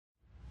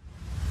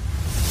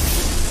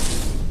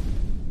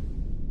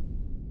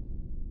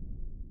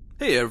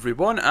Hey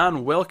everyone,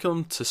 and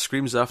welcome to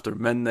Screams After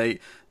Midnight,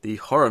 the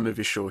horror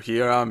movie show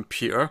here. I'm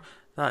Peter,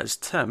 that is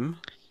Tim.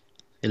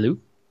 Hello.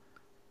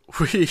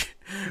 We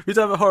we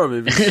do have horror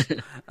movies,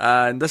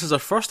 and this is our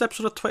first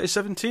episode of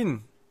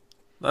 2017.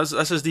 This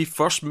is the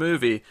first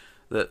movie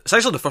it's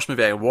actually the first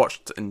movie I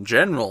watched in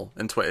general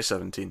in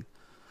 2017.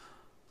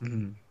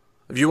 Mm.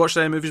 Have you watched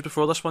any movies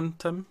before this one,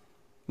 Tim?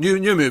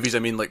 New movies, I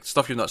mean, like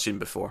stuff you've not seen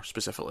before,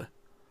 specifically.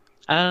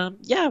 Yeah,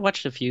 I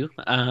watched a few.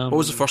 What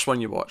was the first one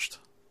you watched?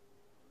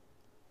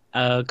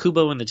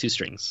 Kubo and the Two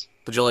Strings.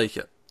 Did you like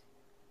it?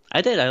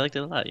 I did. I liked it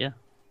a lot. Yeah.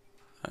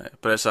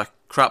 But it's a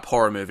crap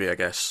horror movie, I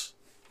guess.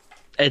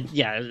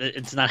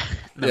 It's not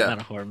not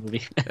a horror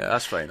movie. Yeah,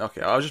 that's fine.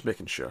 Okay, I was just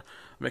making sure.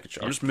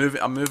 Yeah.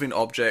 I'm moving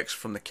objects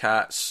from the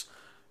cats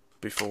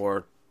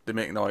before they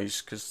make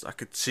noise because I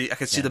could see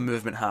the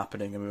movement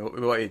happening, and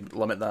we want to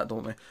limit that,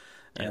 don't we?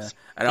 Yes.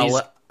 And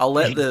I'll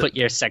let put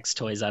your sex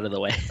toys out of the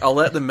way. I'll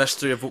let the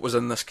mystery of what was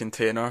in this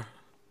container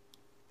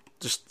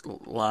just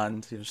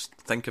land. You just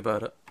think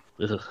about it.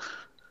 Ugh.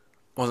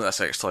 Wasn't a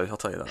sex toy, I'll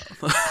tell you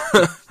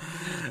that.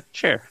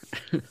 Sure.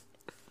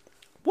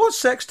 What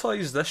sex toy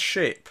is this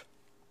shape?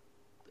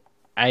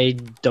 I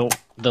don't.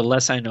 The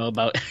less I know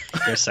about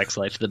your sex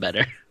life, the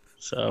better.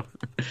 So.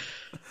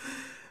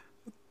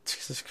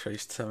 Jesus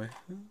Christ, Timmy.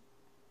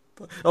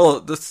 Oh,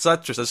 the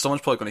sad truth is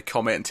someone's probably going to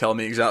comment and tell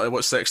me exactly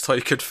what sex toy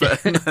could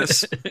fit in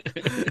this.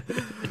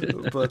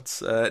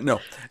 But, no.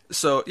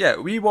 So, yeah,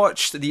 we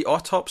watched The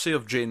Autopsy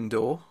of Jane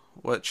Doe,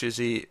 which is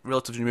a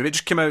relatively new movie. It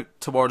just came out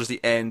towards the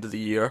end of the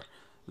year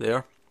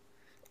there,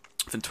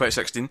 in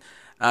 2016.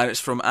 And it's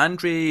from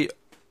Andrei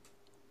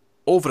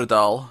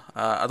Ovredal.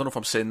 I don't know if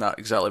I'm saying that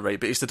exactly right,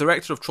 but he's the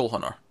director of Troll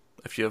Hunter,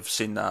 if you've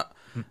seen that,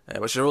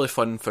 which is a really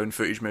fun found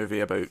footage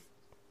movie about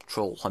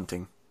troll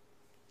hunting.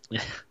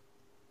 Yeah.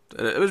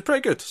 It was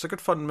pretty good. It's a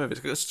good fun movie.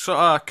 It's sort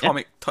of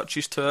comic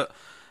touches to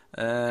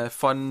it.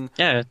 Fun.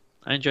 Yeah,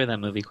 I enjoy that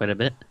movie quite a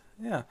bit.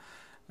 Yeah.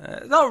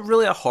 Not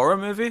really a horror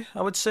movie,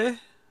 I would say.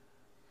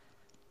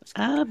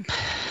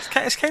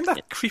 It's kind of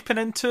creeping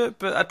into it,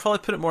 but I'd probably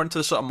put it more into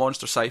the sort of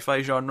monster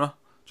sci-fi genre,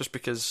 just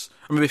because,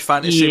 or maybe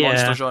fantasy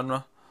monster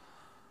genre,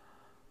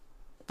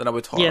 than I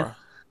would horror. Yeah.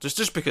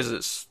 Just because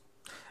it's,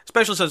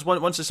 especially since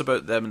once it's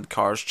about them in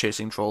cars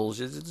chasing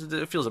trolls,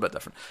 it feels a bit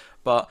different.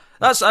 But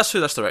that's who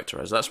this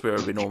director is. That's where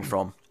we know him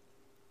from.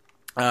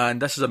 And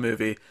this is a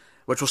movie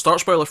which will start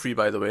spoiler free,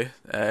 by the way.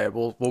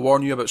 We'll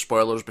warn you about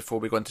spoilers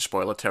before we go into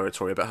spoiler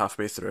territory about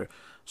halfway through.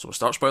 So we'll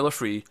start spoiler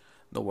free.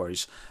 No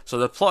worries. So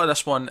the plot of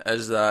this one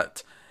is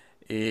that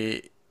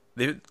an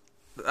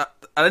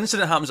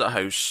incident happens at a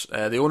house.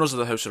 The owners of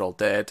the house are all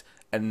dead,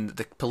 and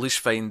the police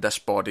find this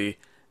body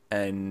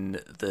in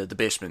the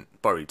basement,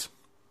 buried.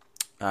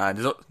 And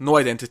there's no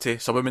identity.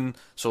 It's a woman,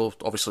 so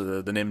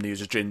obviously the name they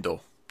use is Jane Doe.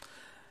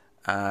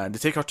 And they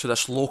take her to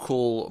this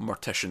local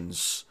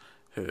morticians.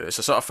 It's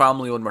a sort of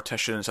family-owned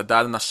mortician. It's a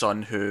dad and a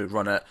son who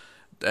run it,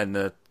 and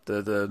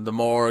the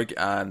morgue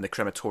and the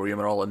crematorium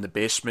are all in the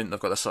basement. They've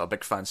got this sort of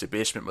big fancy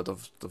basement where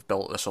they've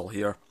built this all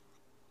here.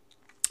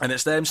 And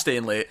it's them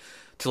staying late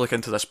to look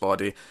into this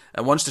body.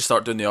 And once they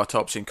start doing the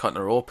autopsy and cutting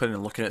her open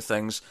and looking at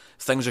things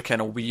are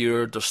kind of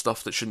weird. There's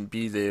stuff that shouldn't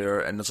be there,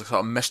 and there's a sort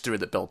of mystery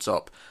that builds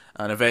up.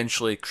 And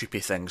eventually creepy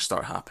things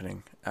start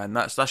happening. And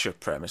that's your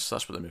premise.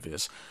 That's what the movie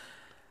is.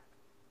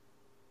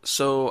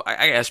 So,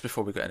 I guess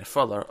before we get any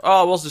further,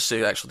 I will just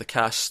say actually the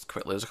cast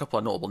quickly. There's a couple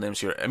of notable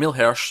names here. Emil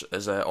Hirsch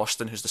is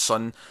Austin, who's the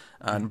son,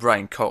 and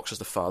Brian Cox is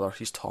the father.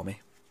 He's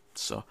Tommy.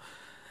 So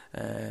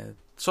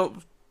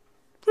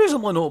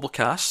reasonably notable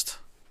cast.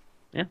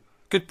 Yeah.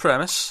 Good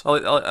premise.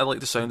 I like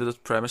the sound of the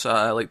premise.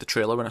 I liked the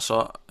trailer when I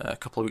saw it a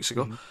couple of weeks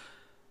ago. Mm-hmm.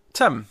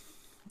 Tim,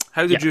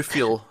 how did you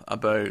feel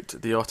about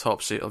The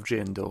Autopsy of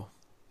Jane Doe?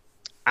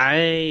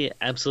 I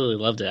absolutely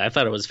loved it. I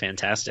thought it was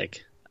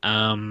fantastic.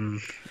 I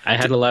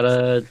had a lot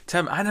of...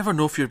 Tim, I never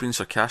know if you're being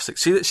sarcastic.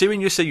 See when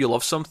you say you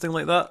love something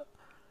like that?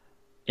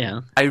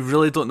 Yeah. I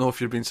really don't know if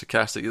you're being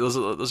sarcastic. There's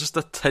just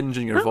a tinge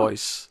in your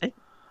voice.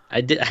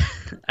 I did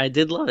I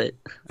did love it.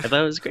 I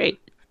thought it was great.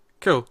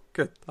 Cool,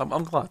 good.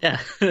 I'm glad. Yeah.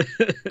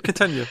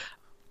 Continue.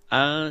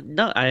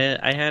 No,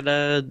 I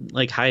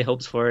had high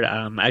hopes for it.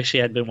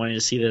 Actually, I'd been wanting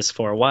to see this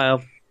for a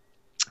while.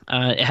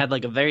 It had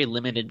like a very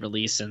limited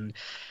release, and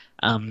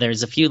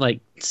there's a few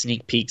like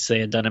sneak peeks they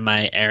had done in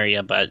my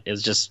area, but it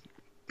was just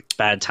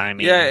bad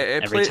timing. Yeah,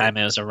 every time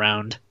it was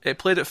around. It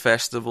played at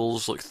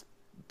festivals like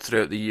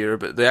throughout the year,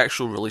 but the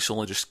actual release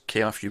only just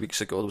came a few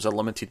weeks ago. There was a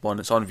limited one.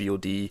 It's on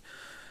VOD,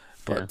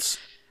 but.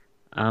 Yeah.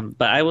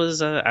 But I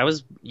was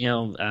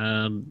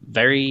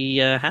very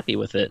happy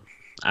with it.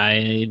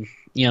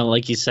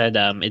 Like you said,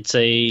 it's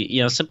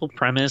a simple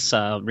premise,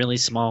 really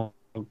small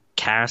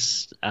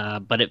cast,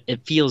 but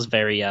it feels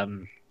very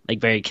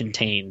very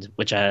contained,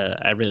 which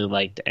I really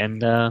liked,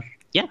 and I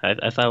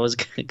thought it was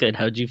good.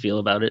 How'd you feel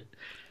about it?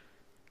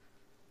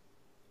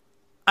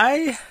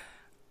 I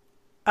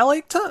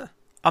liked it.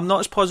 I'm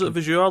not as positive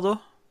as you are, though.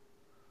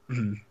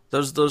 Mm-hmm.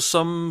 There's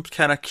some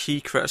kind of key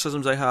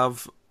criticisms I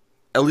have,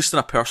 at least on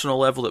a personal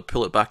level, that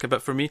pull it back a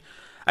bit for me.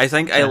 I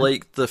think I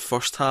liked the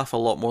first half a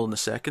lot more than the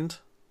second.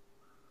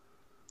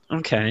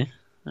 Okay.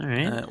 All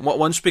right.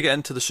 Once we get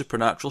into the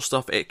supernatural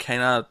stuff, it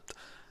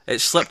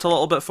slipped a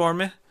little bit for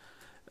me.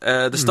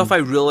 The stuff I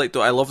really like,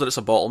 though, I love that it's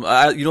a bottle.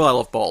 I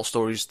love bottle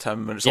stories,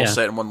 Tim, and it's all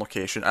set in one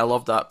location. I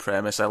love that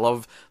premise. I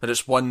love that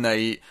it's one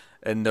night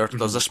and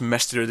there's this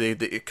mystery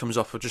that it comes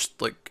up with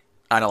just like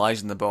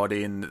analysing the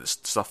body and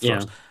stuff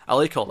first. I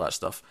like all that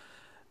stuff.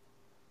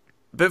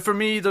 But for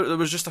me, there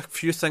was just a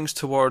few things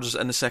towards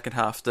in the second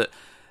half that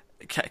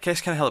kind of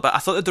held it back. I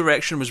thought the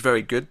direction was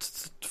very good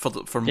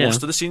for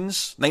most of the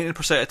scenes. 90%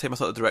 of the time I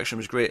thought the direction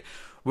was great.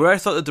 Where I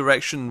thought the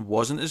direction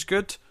wasn't as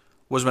good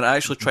was when I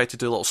actually tried to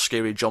do little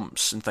scary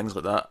jumps and things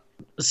like that.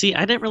 See,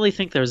 I didn't really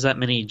think there was that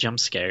many jump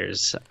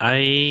scares.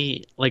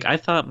 I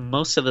thought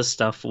most of the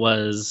stuff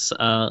was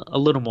a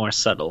little more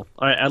subtle,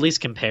 or at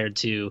least compared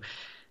to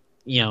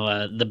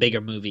the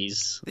bigger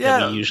movies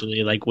that we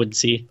usually would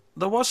see.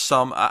 There was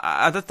some.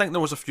 I did think there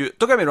was a few.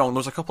 Don't get me wrong. There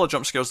was a couple of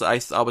jump scares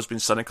that I was being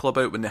cynical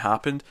about when they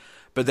happened,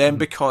 but then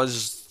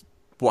because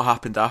what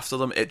happened after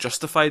them, it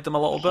justified them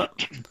a little bit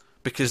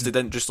because they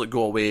didn't just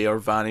go away or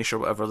vanish or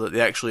whatever. That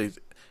they actually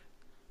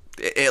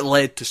it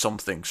led to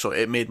something, so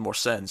it made more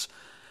sense.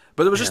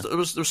 But there was there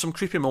was some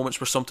creepy moments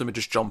where something would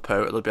just jump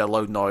out. There'd be a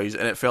loud noise,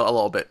 and it felt a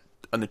little bit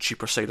on the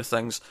cheaper side of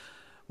things,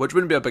 which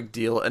wouldn't be a big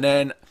deal. And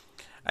then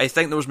I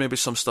think there was maybe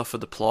some stuff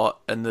with the plot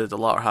in the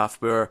latter half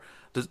where,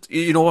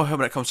 you know how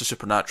when it comes to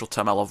Supernatural,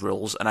 Tim, I love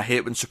rules, and I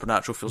hate when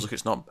Supernatural feels like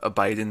it's not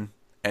abiding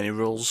any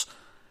rules,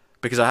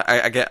 because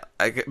I get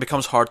it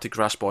becomes hard to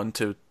grasp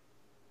onto,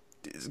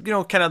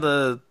 kind of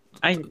the...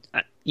 I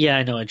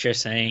know what you're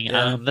saying.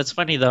 Yeah. That's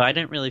funny, though. I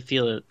didn't really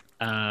feel it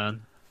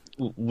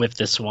with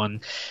this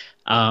one.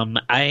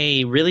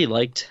 I really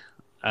liked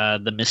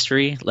the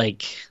mystery.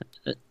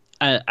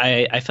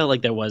 I felt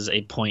like there was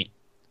a point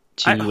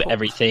to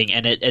everything,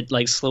 and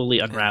it slowly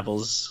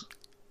unravels.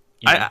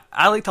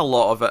 I liked a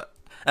lot of it,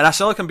 and I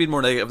feel like I'm being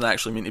more negative than I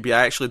actually mean to be.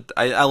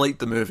 I liked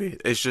the movie.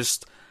 It's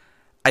just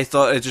I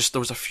thought there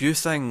was a few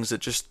things that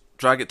just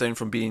drag it down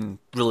from being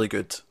really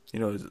good.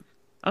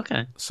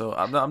 Okay. So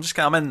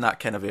I'm in that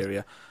kind of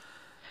area.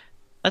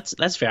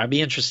 That's fair. I'd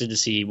be interested to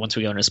see once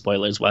we go into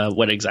spoilers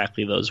what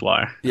exactly those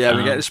were. Yeah,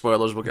 we get into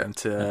spoilers. We'll get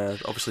into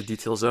obviously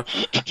details there.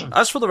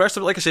 As for the rest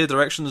of it, like I say, the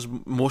direction is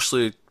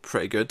mostly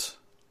pretty good.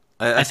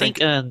 I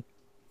think. I'm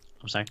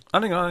sorry. I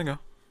think go.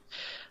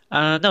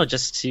 No,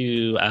 just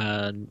to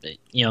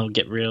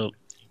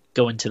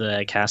go into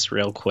the cast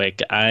real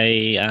quick.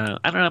 I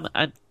don't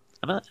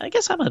know. I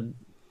guess I'm a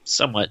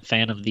somewhat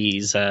fan of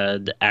these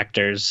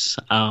actors.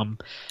 I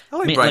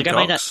like Brian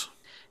Cox.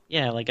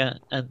 I might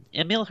not,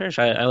 Emil Hirsch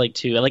I like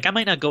too. I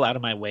might not go out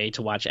of my way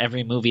to watch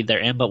every movie they're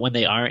in, but when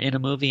they are in a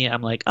movie,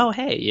 I'm like, oh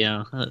hey,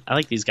 I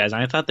like these guys.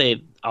 I thought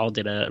they all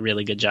did a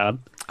really good job.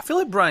 I feel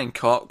like Brian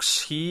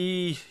Cox,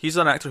 he's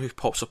an actor who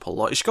pops up a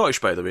lot. He's Scottish,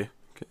 by the way,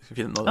 if you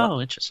didn't know that.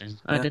 Oh, interesting.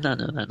 I did not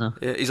know that, no.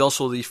 Yeah, he's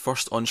also the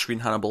first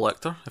on-screen Hannibal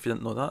Lecter, if you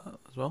didn't know that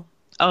as well.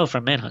 Oh,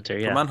 from Manhunter,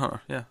 yeah. From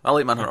Manhunter, yeah. I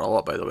like Manhunter a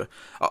lot, by the way.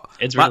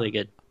 It's really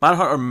good.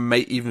 Manhunter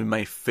might even be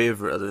my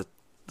favourite of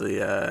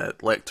the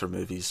Lecter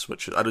movies,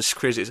 which are just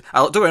crazy. I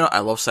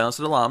love Silence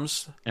of the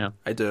Lambs. Yeah,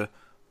 I do,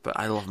 but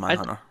I love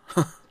Manhunter.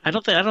 I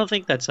don't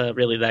think that's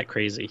really that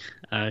crazy,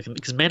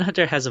 because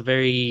Manhunter has a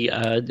very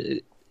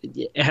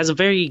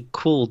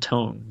cool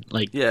tone,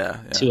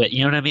 to it. You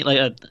know what I mean?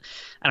 I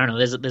don't know.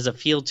 There's a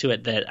feel to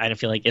it that I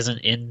feel like isn't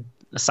in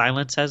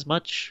Silence as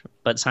much,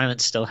 but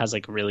Silence still has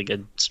a really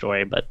good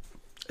story. But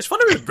it's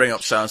funny we bring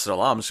up Silence of the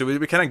Lambs. So we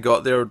kind of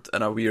got there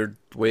in a weird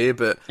way,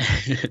 but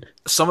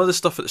some of the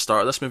stuff at the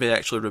start of this movie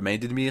actually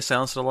reminded me of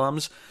Silence of the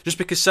Lambs, just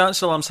because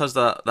Silence of the Lambs has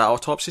that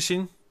autopsy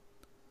scene.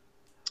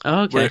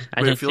 Oh, okay.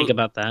 I didn't think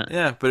about that.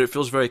 Yeah, but it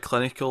feels very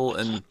clinical,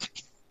 and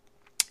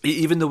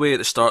even the way at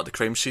the start of the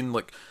crime scene,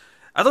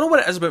 I don't know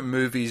what it is about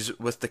movies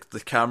with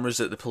the cameras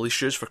that the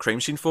police use for crime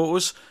scene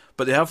photos,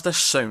 but they have this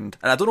sound,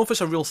 and I don't know if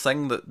it's a real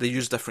thing that they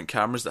use different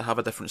cameras that have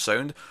a different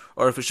sound,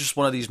 or if it's just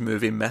one of these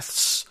movie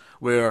myths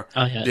where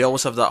they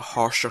always have that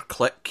harsher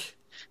click.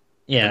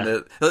 Yeah.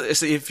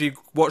 If you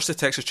watch the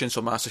Texas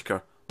Chainsaw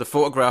Massacre, the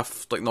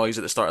photograph noise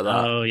at the start of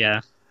that. Oh yeah.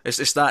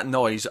 It's that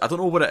noise. I don't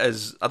know what it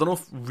is. I don't know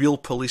if real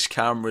police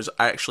cameras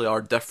actually are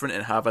different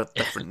and have a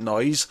different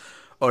noise,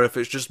 or if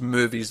it's just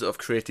movies that have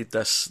created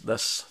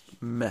this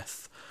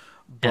myth.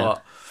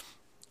 But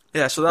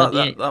so that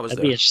was there.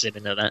 I'd be interested to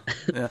know that.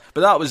 Yeah,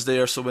 but that was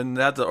there. So when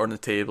they had it on the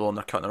table and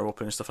they're cutting her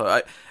open and stuff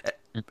like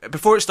that,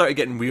 before it started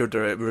getting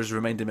weirder, it was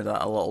reminding me of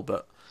that a little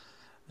bit.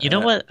 You know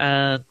what?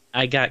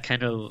 I got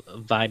kind of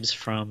vibes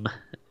from,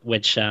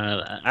 which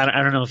I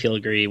don't know if you'll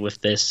agree with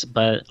this,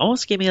 but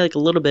almost gave me a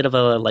little bit of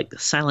a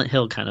Silent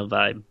Hill kind of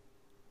vibe,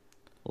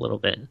 a little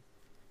bit.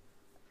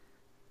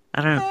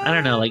 I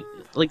don't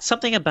know,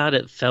 something about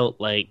it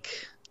felt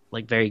like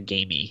very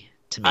gamey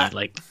to me, I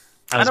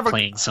was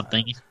playing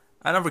something.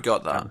 I never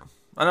got that.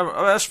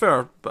 That's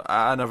fair, but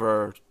I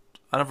never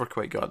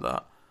quite got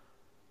that.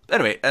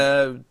 Anyway,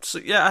 so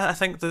yeah, I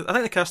think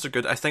the cast are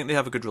good. I think they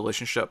have a good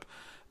relationship.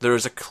 There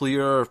is a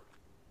clear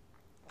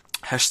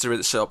history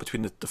that's set up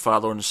between the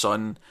father and the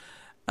son,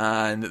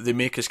 and they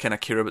make us kind of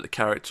care about the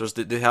characters.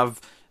 They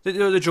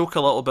joke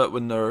a little bit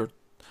when they're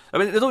I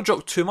mean, they don't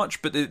joke too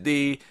much, but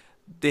they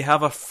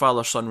have a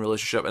father-son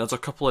relationship, and there's a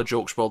couple of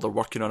jokes while they're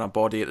working on a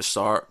body at the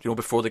start,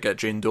 before they get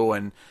Jane Doe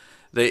in.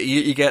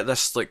 You get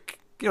this, like,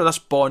 this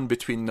bond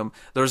between them.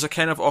 There's a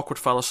kind of awkward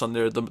father-son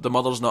there. The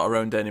mother's not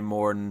around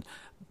anymore, and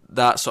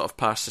that sort of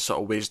passes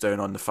sort of weighs down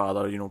on the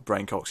father,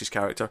 Brian Cox's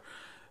character.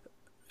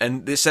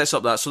 And it sets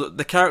up that, so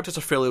the characters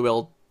are fairly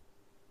well...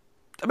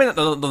 I mean,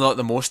 they're not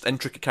the most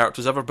intricate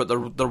characters ever, but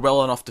they're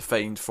well enough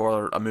defined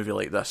for a movie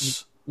like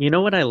this. You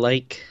know what I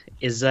like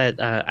is that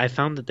I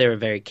found that they were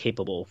very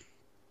capable.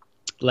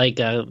 Like,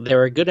 they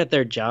were good at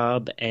their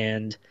job,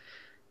 and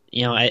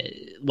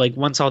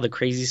once all the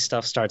crazy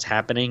stuff starts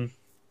happening,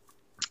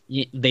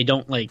 they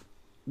don't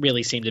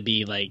really seem to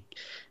be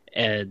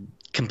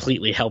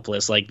completely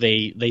helpless. Like,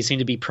 they seem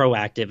to be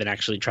proactive and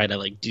actually try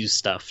to do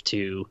stuff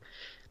to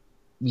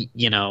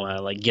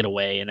get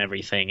away and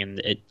everything.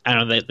 And I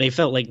don't know, they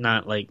felt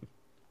not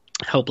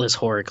helpless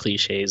horror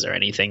cliches or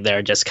anything.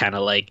 They're just kind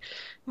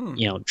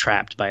of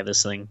trapped by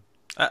this thing.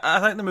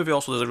 I think the movie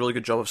also does a really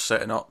good job of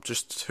setting up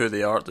just who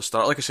they are at the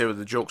start, like I say, with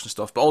the jokes and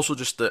stuff, but also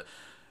just that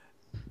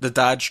the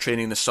dad's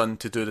training the son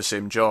to do the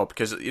same job,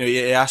 because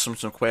he asks him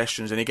some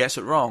questions and he gets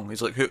it wrong.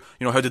 He's like,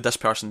 how did this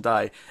person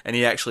die? And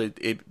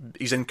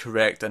he's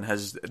incorrect in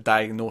his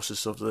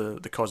diagnosis of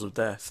the cause of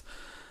death.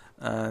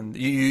 And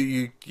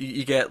you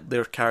get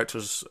their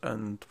characters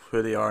and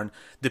who they are, and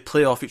they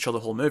play off each other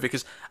the whole movie.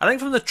 Because I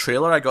think from the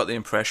trailer I got the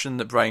impression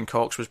that Brian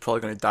Cox was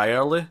probably going to die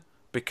early,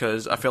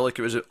 because I felt like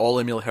it was all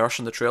Emile Hirsch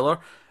in the trailer,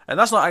 and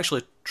that's not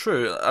actually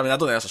true. I mean, I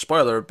don't think that's a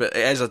spoiler, but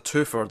it is a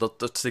twofer.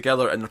 They're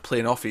together and they're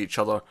playing off each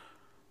other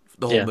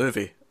the whole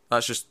movie.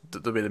 That's just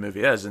the way the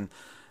movie is, and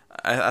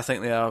I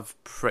think they have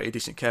pretty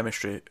decent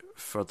chemistry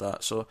for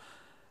that. So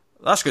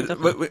that's good.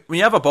 When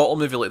you have a bottle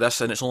movie like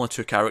this and it's only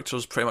two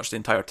characters pretty much the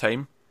entire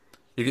time,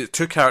 you get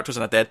two characters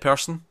and a dead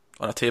person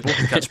on a table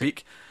who can't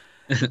speak.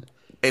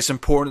 It's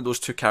important that those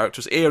two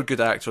characters, are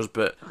good actors,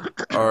 but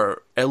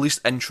are at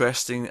least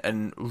interesting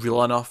and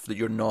real enough that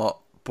you're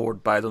not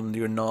bored by them.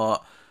 You're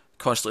not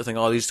constantly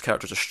thinking, these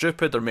characters are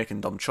stupid, they're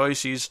making dumb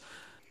choices.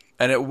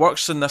 And it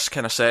works in this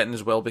kind of setting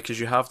as well, because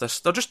you have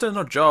this, they're just doing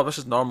their job, this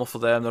is normal for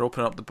them, they're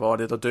opening up the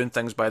body, they're doing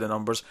things by the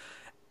numbers,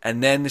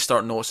 and then they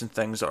start noticing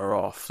things that are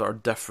off, that are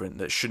different,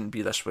 that shouldn't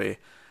be this way.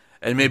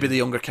 And maybe the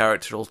younger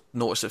character will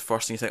notice it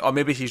first, and you think,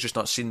 maybe he's just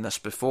not seen this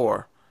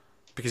before,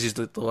 because he's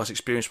the less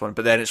experienced one.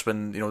 But then it's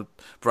when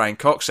Brian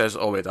Cox says,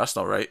 "Oh wait, that's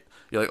not right."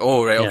 You're like,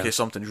 "Oh right, okay,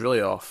 something's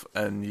really off,"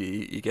 and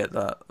you get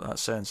that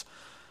sense.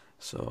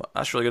 So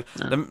that's really good.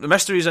 Yeah. The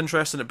mystery is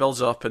interesting. It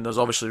builds up, and there's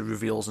obviously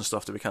reveals and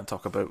stuff that we can't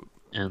talk about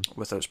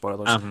without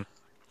spoilers.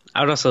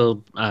 I would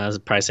also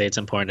probably say it's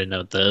important to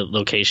note the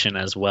location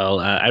as well.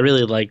 I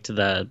really liked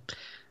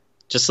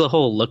just the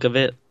whole look of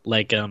it.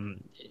 Like,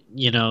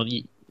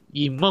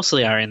 you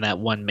mostly are in that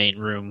one main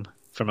room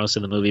for most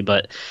of the movie,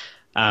 but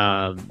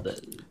when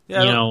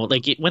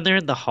they're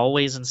in the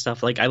hallways and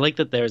stuff, I like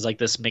that there's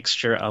this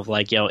mixture of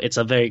it's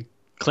a very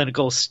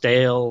clinical,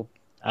 stale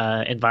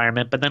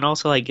environment, but then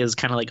also is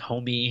kind of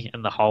homey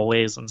in the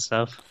hallways and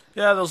stuff.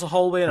 Yeah, there's a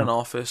hallway and an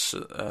office.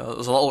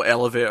 There's a little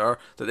elevator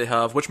that they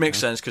have, which makes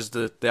sense because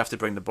they have to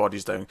bring the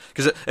bodies down.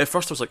 Because at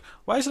first I was like,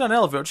 why is it an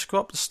elevator? Just go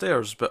up the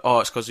stairs. But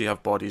it's because you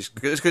have bodies.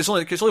 It's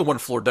only one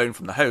floor down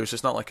from the house.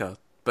 It's not like a...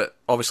 But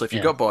obviously if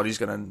you've got bodies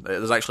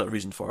there's actually a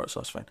reason for it, so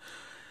that's fine.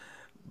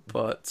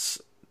 But...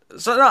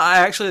 So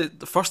no,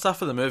 the first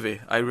half of the movie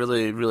I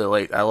really, really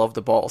liked. I love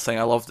the bottle thing.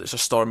 I love that it's a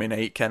stormy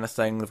night kind of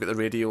thing. They've got the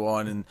radio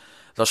on and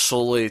they're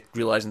slowly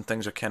realising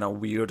things are kind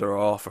of weird or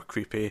off or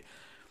creepy.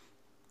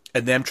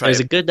 And them trying... There's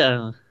a good...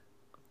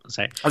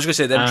 Sorry. I was going to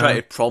say, them trying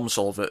to problem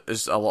solve it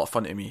is a lot of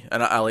fun to me.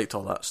 And I liked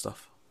all that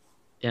stuff.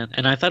 Yeah,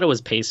 and I thought it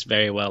was paced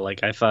very well.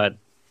 I thought,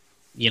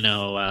 it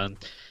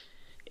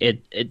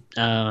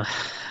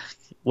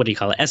what do you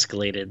call it?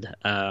 Escalated,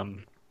 at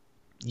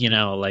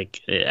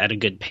a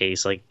good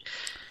pace.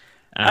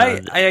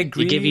 I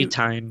agree. It gave you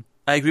time.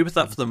 I agree with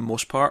that for the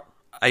most part.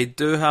 I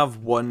do have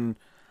one...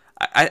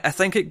 I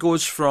think it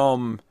goes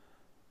from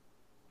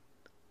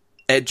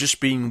it just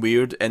being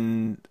weird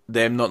and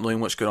them not knowing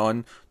what's going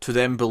on to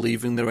them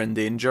believing they're in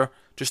danger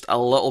just a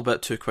little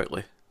bit too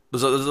quickly.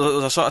 There's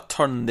a sort of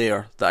turn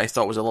there that I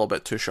thought was a little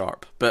bit too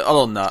sharp. But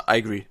other than that, I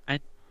agree.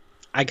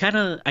 I kind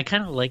of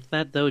like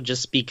that though,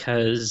 just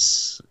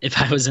because if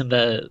I was in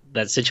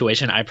that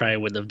situation, I probably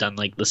would have done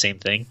the same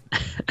thing.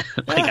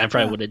 I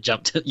probably would have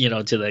jumped, to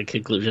the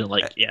conclusion.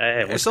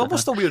 It's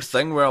almost a weird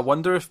thing where I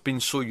wonder if being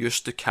so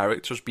used to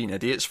characters being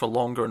idiots for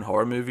longer in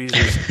horror movies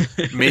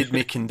has made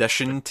me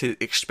conditioned to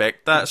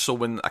expect that. So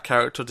when a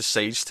character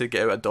decides to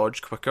get out of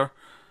dodge quicker,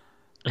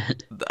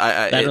 it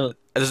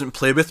doesn't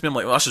play with me. I'm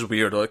like, well, this is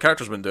weird. The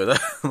characters wouldn't do that.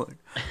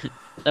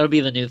 That would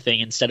be the new thing.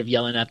 Instead of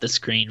yelling at the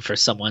screen for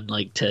someone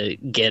to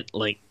get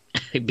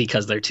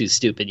because they're too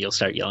stupid, you'll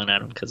start yelling at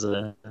them because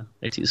they're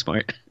too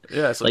smart.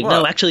 Yeah, it's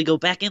no, actually go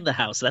back in the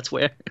house. That's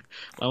where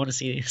I want to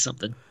see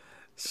something.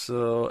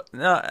 So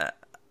no,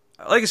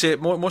 like I say,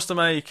 most of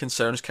my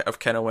concerns of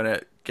kind of when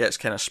it gets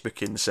kind of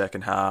spooky in the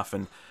second half,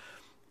 and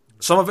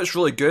some of it's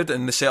really good,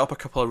 and they set up a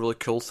couple of really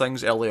cool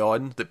things early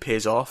on that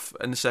pays off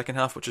in the second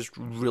half, which is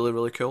really,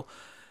 really cool.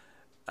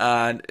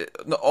 And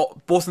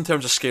both in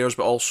terms of scares,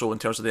 but also in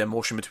terms of the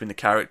emotion between the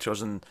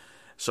characters and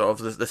sort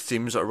of the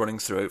themes that are running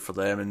throughout for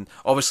them. And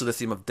obviously the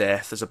theme of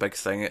death is a big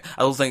thing.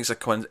 I don't think it's a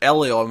coincidence.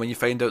 Early on, when you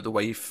find out the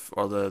wife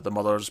or the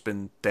mother's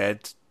been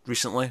dead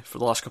recently for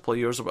the last couple of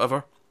years or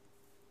whatever,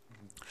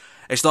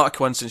 it's not a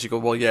coincidence. You go,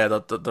 well, yeah,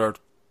 they're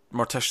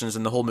morticians,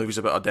 and the whole movie's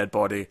about a dead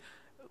body.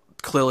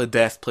 Clearly,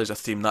 death plays a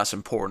theme that's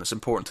important. It's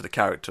important to the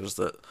characters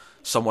that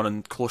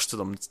someone close to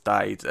them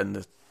died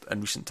in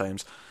recent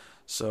times.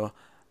 So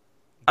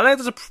I think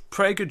there's a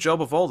pretty good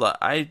job of all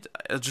that.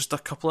 Just a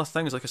couple of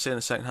things, like I say, in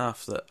the second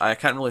half that I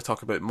can't really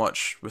talk about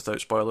much without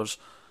spoilers.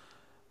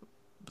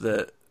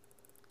 That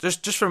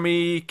just for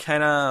me,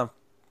 kind of.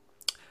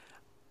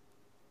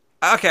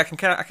 Okay, I can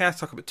kind of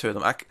talk about two of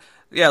them.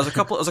 There's a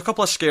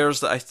couple of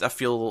scares that I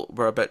feel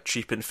were a bit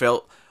cheap and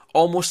felt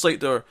almost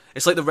like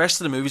it's like the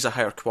rest of the movies are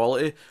higher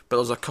quality, but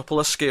there's a couple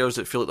of scares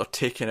that feel like they're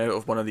taken out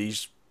of one of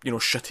these,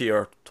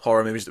 shittier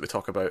horror movies that we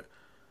talk about.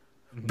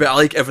 Mm-hmm. But I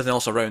like everything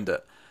else around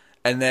it.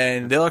 And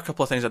then the other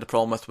couple of things I had a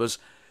problem with was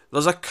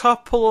there's a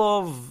couple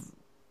of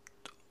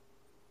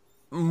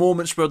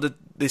moments where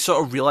they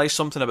sort of realise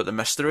something about the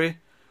mystery,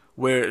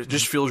 where it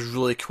just feels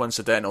really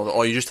coincidental.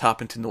 That, you just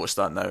happen to notice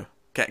that now.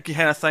 Kind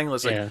of thing.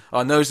 It's like,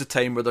 now's the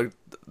time where they're...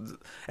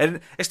 And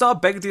it's not a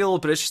big deal,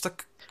 but it's just a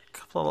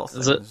couple of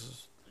little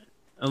things.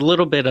 A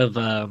little bit of...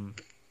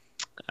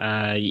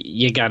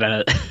 you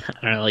gotta,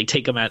 I don't know, like,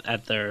 take them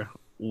at their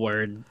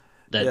word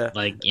that,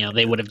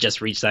 they would have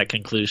just reached that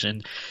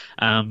conclusion.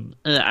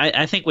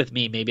 I think with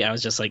me, maybe I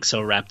was just, like,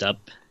 so wrapped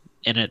up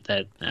in it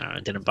that, I don't know,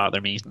 it didn't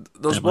bother me.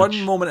 There's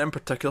one moment in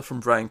particular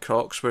from Brian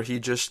Cox where he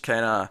just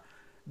kind of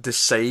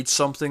decides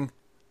something,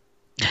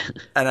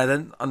 and I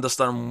didn't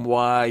understand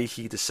why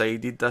he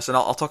decided this, and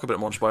I'll talk about it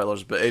more in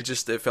spoilers, but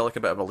it felt like a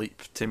bit of a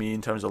leap to me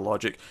in terms of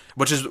logic,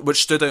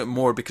 which stood out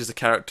more because the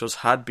characters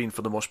had been,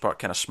 for the most part,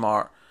 kind of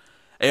smart.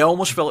 It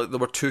almost felt like they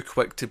were too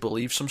quick to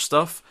believe some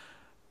stuff.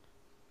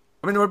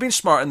 I mean, they were being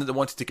smart in that they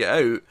wanted to get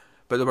out,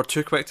 but they were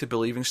too quick to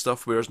believing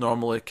stuff, whereas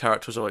normally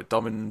characters are like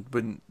dumb and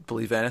wouldn't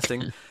believe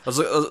anything. There's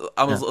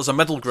a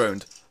middle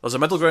ground. There's a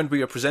middle ground where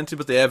you're presented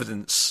with the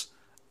evidence,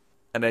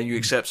 and then you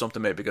accept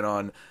something might be going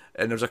on,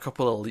 and there's a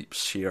couple of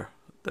leaps here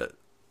that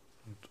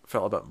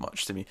felt a bit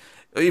much to me.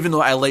 Even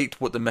though I liked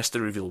what the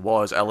mystery reveal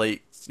was, I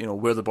liked,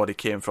 where the body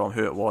came from,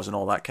 who it was, and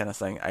all that kind of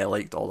thing. I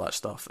liked all that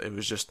stuff. It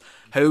was just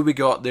how we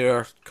got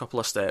there, a couple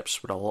of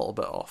steps were a little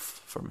bit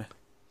off for me.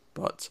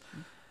 But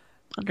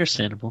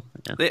understandable.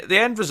 Yeah. The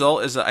end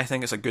result is that I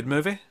think it's a good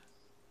movie.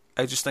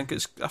 I just think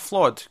it's a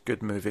flawed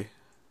good movie.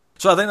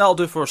 So I think that'll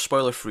do for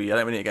spoiler free. I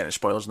think we need to get into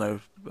spoilers now,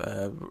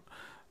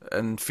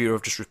 in fear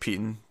of just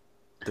repeating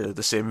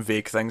the same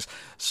vague things.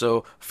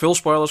 So full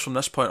spoilers from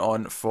this point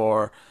on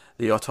for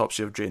The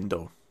Autopsy of Jane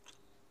Doe.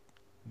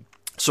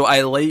 So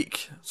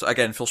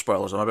again, full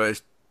spoilers. I'm about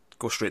to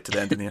go straight to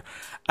the ending here.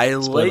 I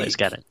spoilers,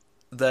 got it.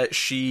 That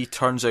she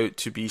turns out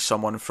to be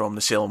someone from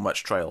the Salem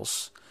witch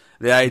trials.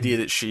 The idea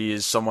that she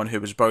is someone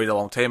who was buried a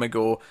long time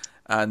ago,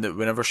 and that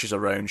whenever she's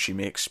around, she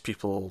makes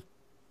people,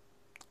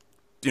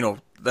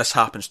 this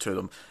happens to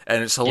them,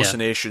 and it's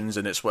hallucinations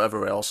and it's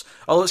whatever else.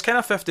 Although it's kind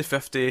of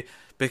 50-50,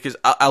 because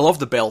I love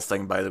the bell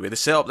thing, by the way. They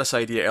set up this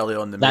idea early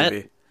on in the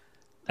movie.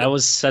 That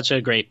was such a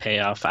great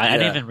payoff. I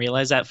didn't even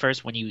realize that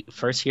first when you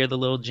first hear the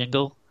little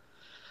jingle.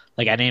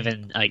 Like, I didn't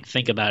even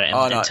think about it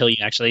until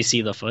you actually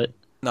see the foot.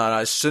 No,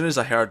 as soon as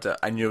I heard it,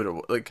 I knew what it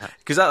was. Like,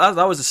 because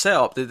that was the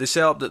setup. They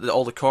set up that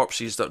all the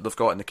corpses that they've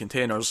got in the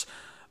containers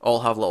all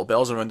have little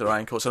bells around their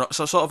ankles. So it's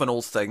sort of an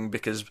old thing,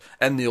 because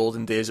in the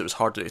olden days it was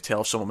harder to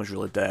tell if someone was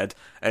really dead,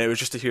 and it was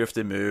just to hear if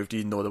they moved,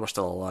 you know they were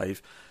still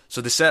alive. So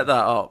they set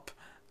that up,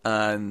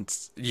 and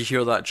you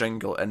hear that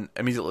jingle, and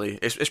immediately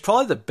it's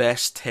probably the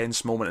best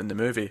tense moment in the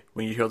movie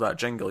when you hear that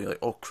jingle. You're like,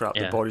 oh crap,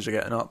 the bodies are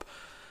getting up.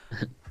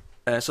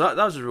 So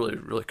that was a really,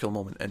 really cool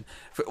moment. And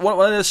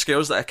one of the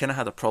scares that I kind of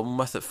had a problem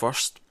with at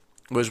first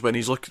was when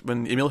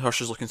when Emile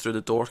Hirsch is looking through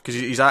the door, because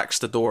he's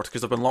axed the door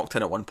because they've been locked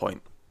in at one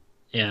point.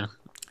 Yeah.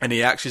 And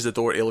he axes the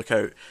door to look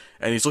out,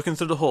 and he's looking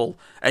through the hole,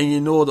 and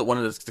you know that one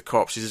of the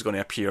corpses is going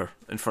to appear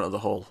in front of the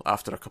hole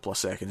after a couple of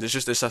seconds.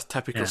 It's a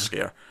typical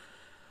scare.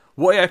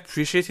 What I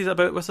appreciated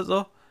about with it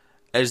though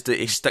is that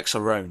he sticks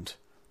around,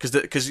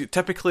 because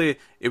typically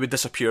it would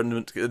disappear,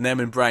 and then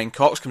when Brian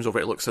Cox comes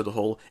over to look through the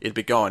hole, it'd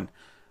be gone.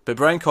 But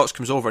Brian Cox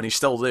comes over and he's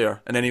still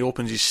there, and then he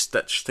opens his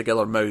stitched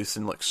together mouth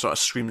and like sort of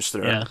screams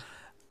through it.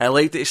 I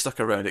liked that he stuck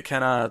around.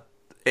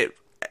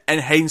 In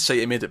hindsight,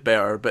 it made it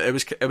better, but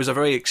it was a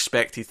very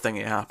expected thing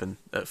to happen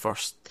at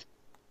first.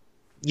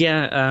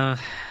 Yeah,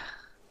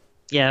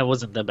 it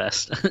wasn't the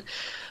best.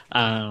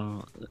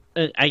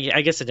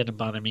 I guess it didn't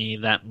bother me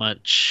that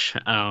much.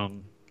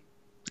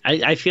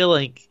 I feel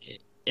like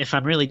if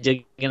I'm really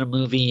digging a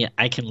movie,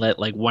 I can let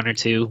like one or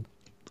two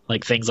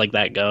like things like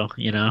that go.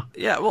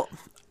 Yeah, well,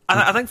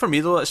 I think for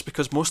me though, it's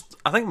because most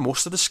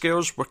of the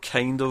scares were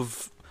kind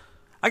of,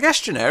 I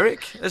guess,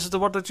 generic is the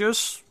word I'd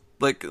use.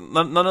 Like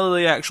none of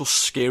the actual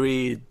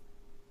scary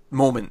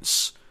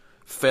moments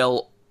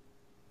felt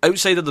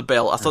outside of the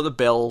bell, I thought the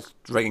bell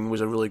ringing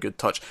was a really good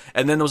touch.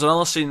 And then there was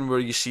another scene where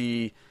you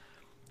see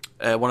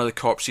one of the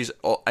corpses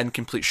in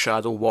complete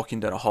shadow walking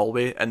down a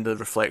hallway in the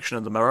reflection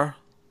of the mirror.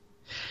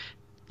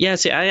 Yeah,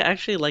 see, I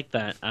actually like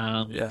that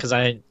because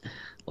I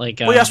like.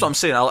 Well, yeah, that's what I'm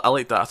saying. I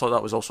like that. I thought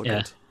that was also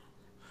good.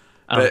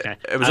 Oh, okay.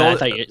 It was I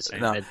thought you were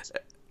saying it's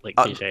like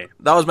cliche.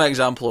 That was my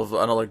example of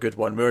another good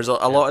one. Whereas a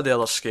lot of the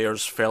other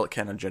scares felt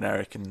kind of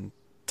generic and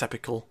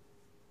typical.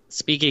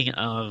 Speaking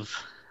of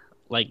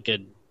like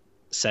good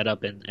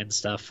setup and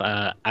stuff,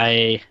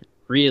 I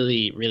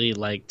really really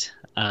liked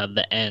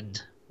the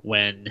end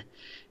when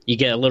you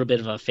get a little bit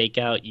of a fake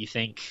out. You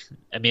think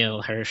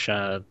Emil Hirsch,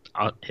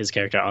 his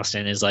character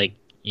Austin, is like,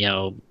 you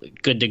know,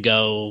 good to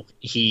go.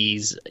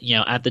 He's, you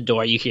know, at the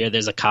door. You hear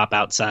there's a cop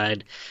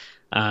outside,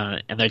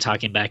 and they're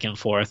talking back and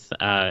forth,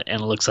 and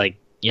it looks like,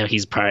 you know,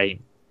 he's probably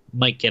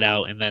might get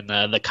out, and then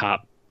the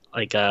cop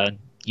like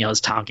you know,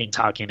 is talking,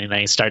 and then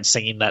he starts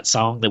singing that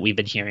song that we've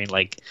been hearing,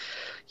 like,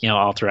 you know,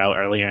 all throughout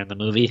earlier in the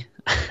movie.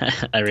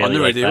 I really on the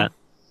like radio.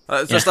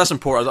 that. That's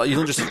important. You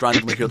don't just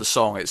randomly hear the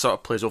song; it sort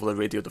of plays over the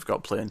radio they've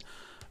got playing.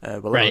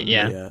 While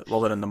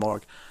they're in the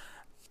morgue.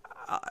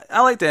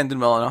 I like the ending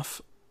well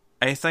enough.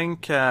 I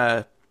think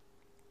it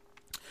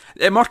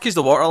murkies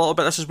the water a little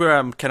bit. This is where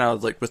I'm kind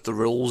of like with the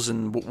rules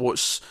and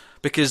what's,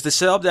 because they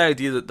set up the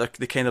idea that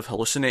they kind of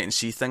hallucinate and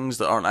see things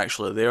that aren't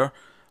actually there.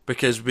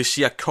 Because we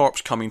see a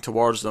corpse coming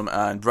towards them,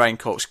 and Brian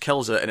Cox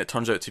kills it, and it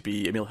turns out to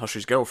be Emil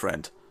Hirsch's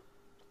girlfriend.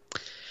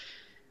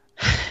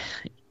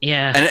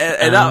 Yeah,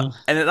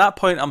 and at that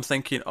point, I'm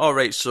thinking, all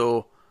right,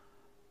 so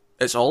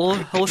it's all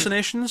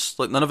hallucinations.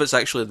 Like, none of it's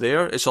actually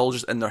there. It's all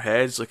just in their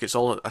heads. Like, it's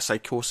all a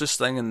psychosis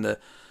thing, and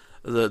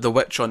the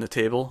witch on the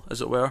table,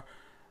 as it were,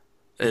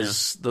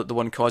 is the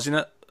one causing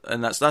it,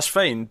 and that's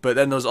fine. But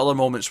then there's other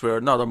moments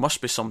where, no, there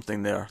must be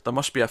something there. There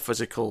must be a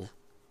physical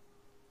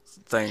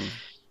thing.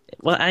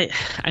 Well, I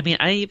mean,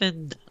 I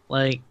even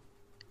like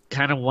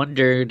kind of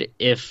wondered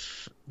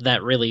if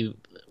that really,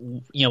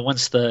 you know,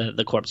 once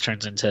the corpse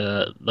turns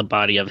into the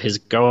body of his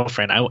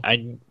girlfriend,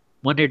 I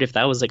wondered if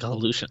that was like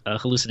a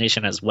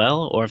hallucination as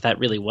well, or if that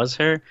really was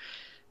her,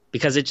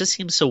 because it just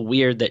seems so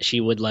weird that she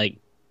would like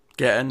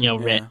get in. You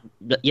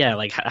know,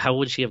 like how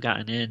would she have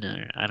gotten in?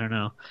 Or I don't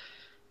know.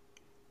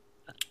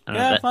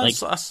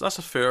 That's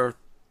a fair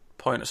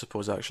point, I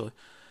suppose. Actually,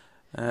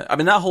 I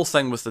mean, that whole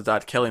thing with the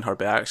dad killing her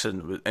by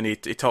accident, and he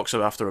talks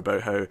after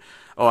about how,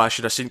 I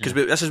should have seen, because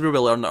this is where we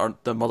learn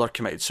that the mother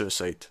committed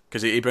suicide,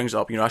 because he brings it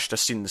up, I should have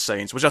seen the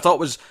signs, which I thought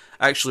was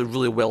actually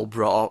really well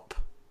brought up,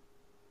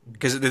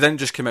 because they didn't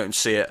just come out and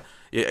say it.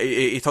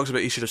 He talks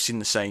about he should have seen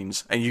the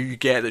signs, and you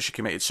get that she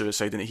committed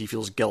suicide and that he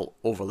feels guilt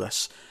over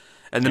this.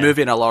 And the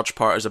movie, in a large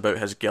part, is about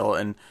his guilt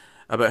and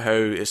about how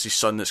it's his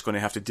son that's going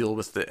to have to deal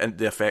with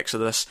the effects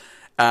of this.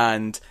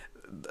 And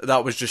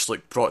that was just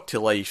like brought to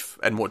life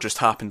in what just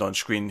happened on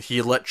screen.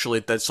 He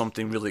literally did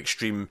something really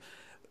extreme.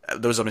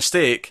 There was a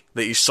mistake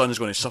that his son is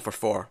going to suffer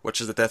for, which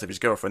is the death of his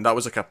girlfriend. That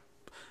was like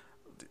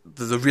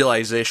the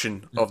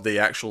realization of the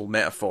actual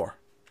metaphor,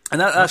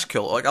 and that's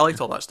cool. Like, I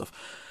liked all that stuff.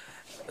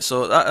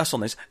 So that's all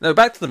nice. Now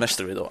back to the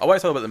mystery, though. I want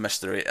to talk about the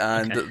mystery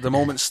and the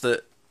moments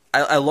that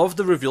I love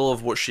the reveal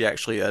of what she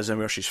actually is and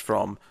where she's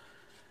from,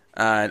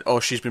 and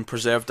she's been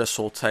preserved this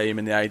whole time,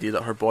 and the idea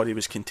that her body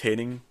was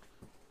containing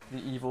the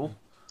evil.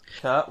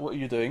 Cat, what are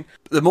you doing?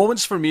 The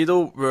moments for me,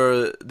 though,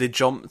 where they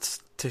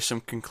jumped to some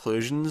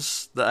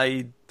conclusions that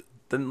I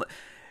didn't.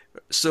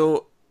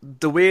 So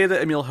the way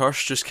that Emil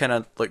Hirsch just kind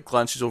of like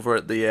glances over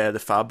at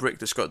the fabric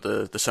that's got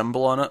the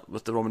symbol on it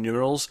with the Roman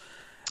numerals,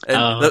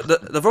 and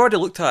they've already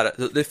looked at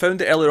it. They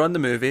found it earlier on in the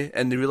movie,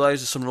 and they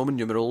realised there's some Roman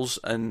numerals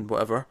and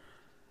whatever.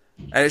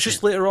 And it's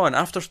just later on,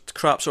 after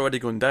crap's already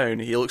gone down,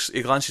 he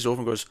glances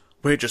over and goes,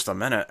 "Wait just a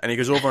minute," and he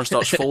goes over and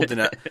starts folding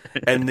it,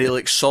 and they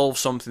like solve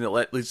something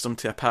that leads them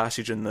to a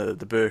passage in the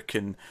book,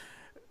 and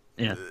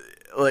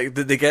like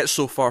they get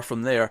so far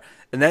from there,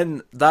 and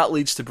then that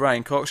leads to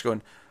Brian Cox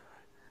going,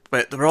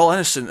 "But they were all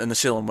innocent in the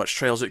Salem witch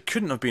trials. It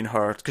couldn't have been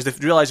her," because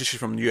they've realised she's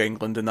from New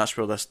England, and that's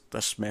where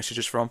this message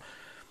is from.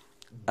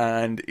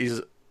 And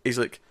he's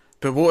like,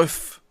 "But what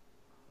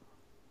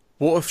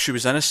if she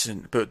was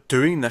innocent, but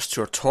doing this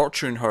to her,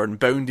 torturing her and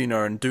bounding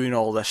her and doing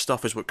all this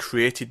stuff is what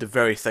created the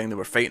very thing they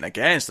were fighting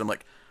against?" And I'm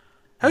like,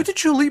 how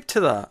did you leap to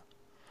that?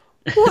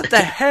 What the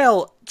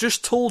hell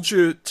just told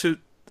you to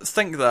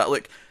think that?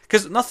 Like,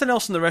 because nothing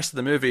else in the rest of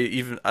the movie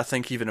even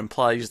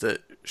implies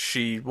that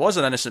she was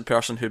an innocent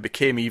person who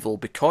became evil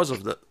because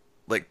of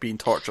being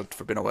tortured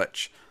for being a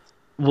witch.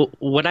 Well,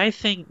 what I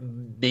think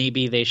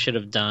maybe they should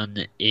have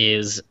done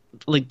is,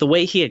 like, the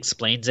way he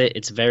explains it,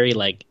 it's very,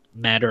 like,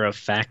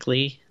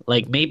 matter-of-factly.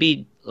 Like,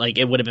 maybe, like,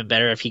 it would have been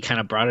better if he kind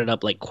of brought it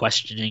up, like,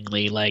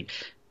 questioningly, like,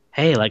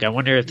 hey, like, I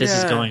wonder if this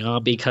is going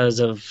on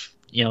because of,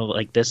 you know,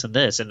 like, this and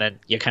this, and then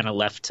you're kind of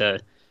left to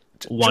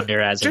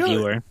wonder as a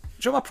viewer. Do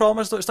you know what my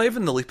problem is, though? It's not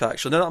even the leap,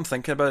 actually. Now that I'm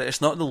thinking about it,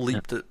 it's not the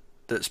leap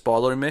that's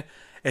bothering me.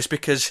 It's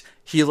because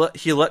he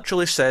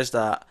literally says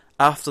that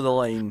after the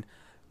line,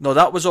 "No,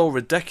 that was all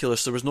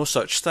ridiculous. There was no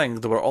such thing.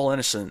 They were all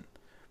innocent,"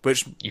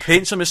 which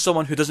paints him as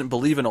someone who doesn't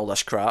believe in all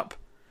this crap.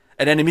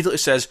 and then immediately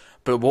says,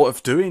 "But what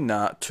if doing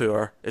that to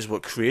her is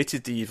what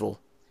created the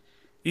evil?"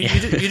 You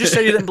just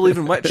said you didn't believe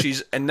in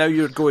witches, and now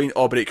you're going,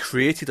 "Oh, but it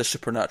created a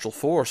supernatural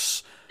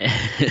force."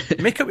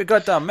 Make up your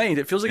goddamn mind.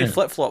 It feels like he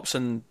flip flops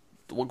in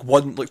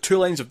like 2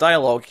 lines of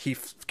dialogue. He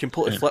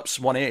completely flips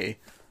 180.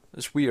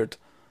 It's weird.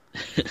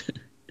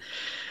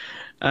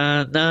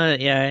 No,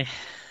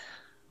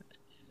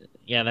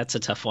 yeah, that's a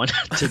tough one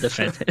to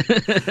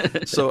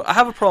defend. So I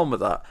have a problem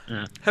with that.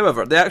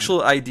 However, the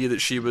actual idea that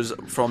she was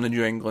from the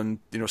New England,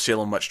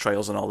 Salem witch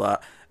trials and all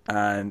that,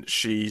 and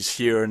she's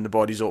here and the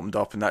body's opened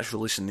up and that's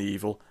releasing the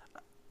evil,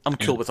 I'm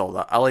cool with all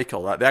that. I like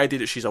all that. The idea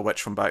that she's a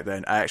witch from back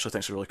then, I actually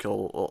think is a really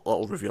cool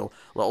little reveal,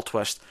 little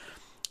twist.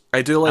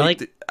 I do I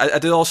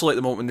do also like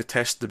the moment when they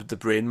test the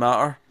brain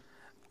matter.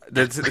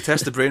 They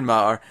test the brain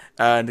matter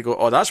and they go,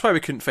 "Oh, that's why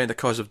we couldn't find a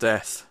cause of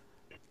death.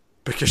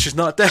 Because she's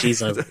not dead.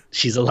 She's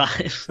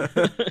alive."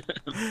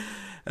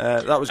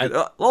 That was good.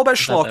 A little bit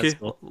schlocky,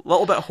 cool. a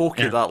little bit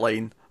hokey, that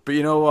line. But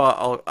you know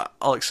what?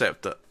 I'll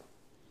accept it.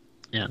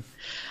 Yeah.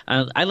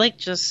 I like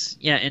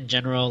just, in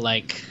general,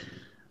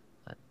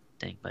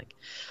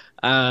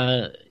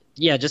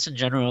 just in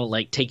general,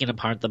 like taking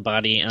apart the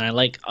body, and I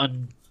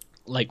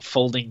like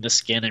folding the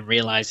skin and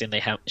realizing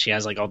she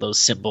has like all those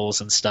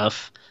symbols and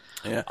stuff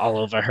all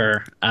over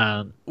her.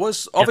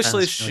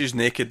 Obviously she's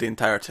naked the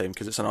entire time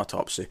because it's an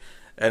autopsy.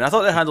 And I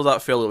thought they handled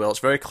that fairly well. It's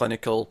very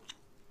clinical.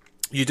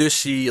 You do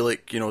see,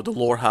 the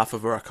lower half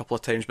of her a couple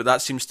of times, but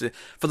that seems to,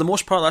 for the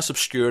most part, that's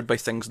obscured by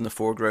things in the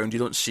foreground. You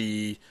don't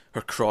see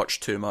her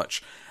crotch too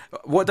much.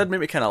 What did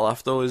make me kind of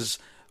laugh, though, is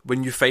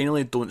when you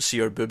finally don't see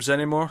her boobs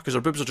anymore, because her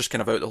boobs are just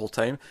kind of out the whole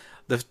time.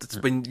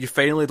 When you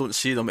finally don't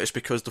see them, it's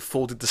because they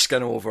folded the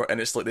skin over,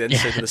 and it's like the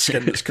inside of the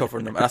skin that's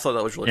covering them. And I thought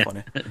that was really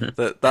funny.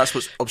 That's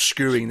what's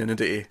obscuring the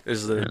nudity,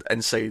 is the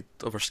inside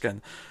of her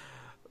skin.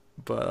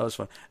 But that was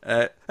fun.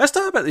 Let's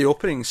talk about the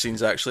opening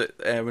scenes, actually,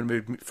 when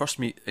we first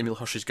meet Emile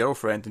Hirsch's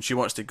girlfriend, and she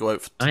wants to go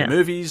out to the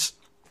movies,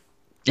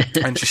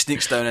 and she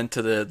sneaks down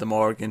into the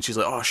morgue, and she's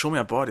like, "Oh, show me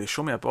a body.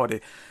 And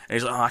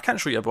he's like, "Oh, I can't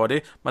show you a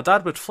body. My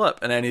dad would flip."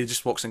 And then he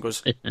just walks in and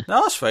goes,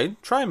 "No, that's fine.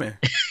 Try me."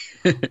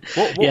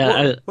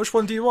 Which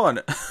one do you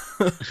want?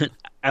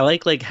 I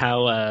like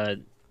how,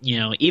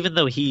 even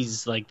though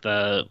he's like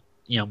the,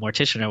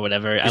 mortician or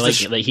whatever, I like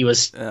that he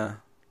was...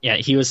 Yeah,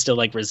 he was still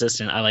like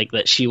resistant. I like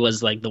that she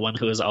was like the one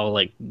who was all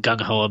like gung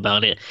ho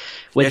about it.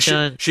 Which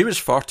she was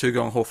far too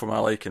gung ho for my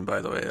liking,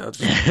 by the way. I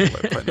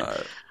just point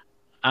that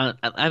out.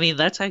 I mean,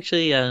 that's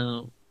actually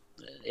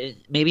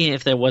maybe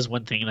if there was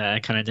one thing that I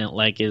kind of didn't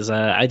like is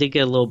I did get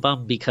a little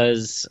bummed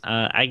because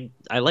I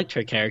liked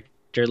her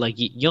character. Like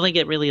you only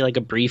get really like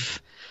a brief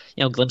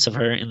glimpse of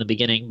her in the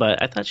beginning,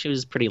 but I thought she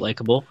was pretty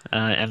likable.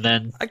 And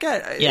then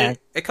again,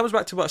 it comes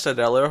back to what I said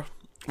earlier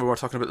when we were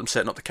talking about them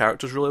setting up the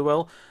characters really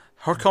well.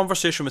 Her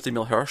conversation with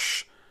Emile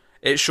Hirsch,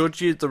 it showed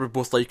you they were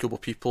both likeable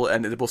people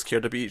and they both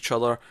cared about each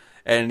other,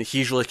 and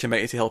he's really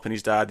committed to helping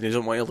his dad and he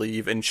doesn't want to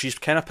leave, and she's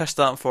kind of pissed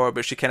at him for it,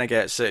 but she kind of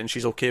gets it and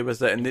she's okay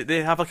with it, and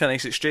they have like a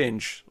nice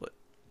exchange,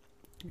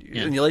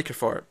 and you like her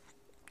for it.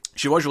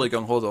 She was really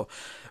gung-ho though.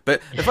 But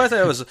the funny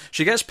thing was,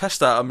 she gets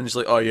pissed at him and he's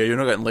like, "Oh yeah, you're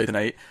not getting laid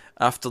tonight,"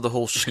 after the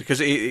whole, because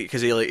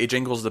he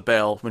jingles the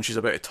bell when she's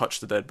about to touch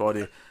the dead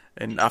body,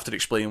 and after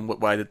explaining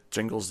why the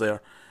jingle's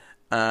there,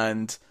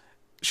 and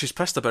she's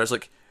pissed about it. It's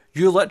like,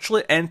 you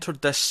literally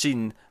entered this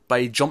scene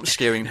by jump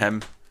scaring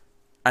him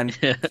and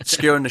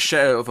scaring the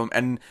shit out of him,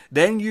 and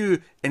then you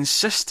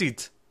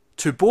insisted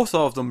to both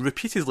of them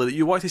repeatedly that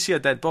you want to see a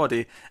dead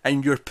body,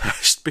 and you're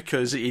pissed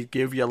because he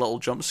gave you a little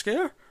jump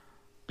scare?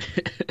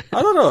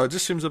 I don't know, it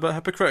just seems a bit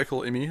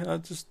hypocritical to me. I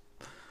just,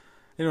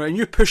 and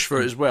you push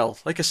for it as well.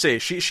 Like I say,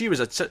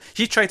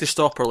 he tried to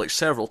stop her like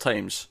several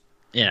times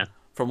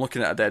from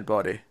looking at a dead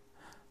body.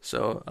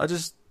 So I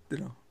just,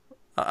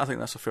 I think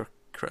that's a fair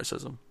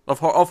criticism of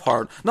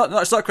her. Not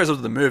it's not criticism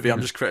of the movie.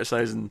 I'm just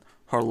criticizing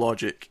her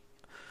logic.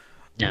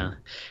 Yeah,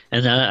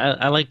 and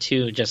I like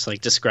to just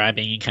like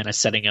describing and kind of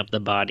setting up the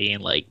body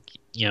and like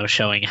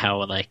showing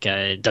how like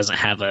it doesn't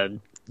have a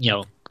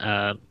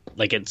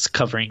like it's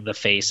covering the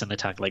face, and they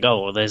talk like,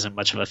 "Oh, well, there isn't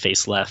much of a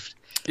face left."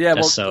 Yeah,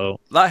 well, so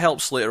that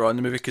helps later on in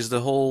the movie because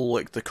the whole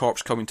like the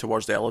corpse coming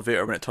towards the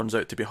elevator when it turns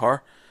out to be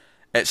her,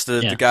 it's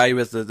the guy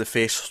with the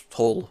face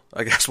hole,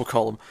 I guess we'll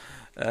call him.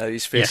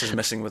 His face is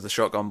missing with the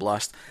shotgun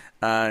blast,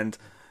 and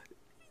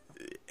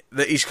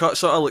he's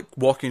sort of like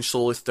walking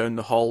slowly down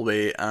the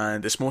hallway,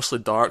 and it's mostly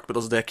dark, but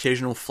there's the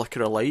occasional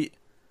flicker of light,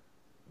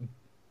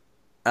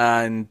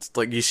 and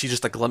like you see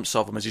just a glimpse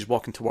of him as he's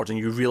walking towards, and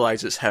you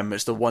realise it's him.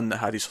 It's the one that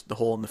had the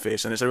hole in the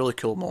face, and it's a really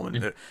cool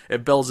moment.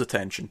 It builds the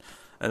tension,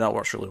 and that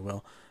works really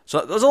well.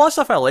 So there's a lot of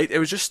stuff I liked. It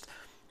was just,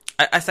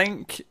 I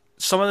think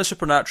some of the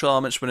supernatural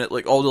elements when it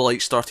like all the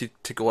lights started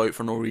to go out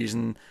for no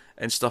reason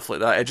and stuff like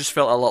that, it just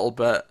felt a little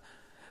bit.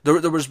 There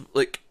was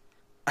like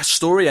a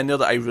story in there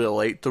that I really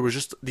liked. There was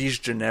just these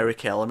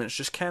generic elements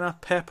just kind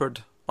of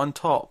peppered on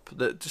top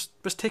that just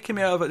was taking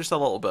me out of it just a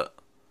little bit.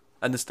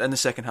 And in the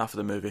second half of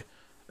the movie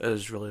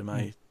is really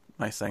my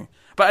thing.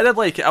 But I did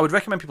like it. I would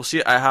recommend people see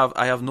it. I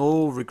have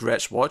no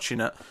regrets watching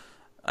it.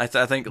 I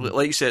think,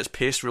 like you say, it's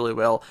paced really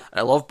well.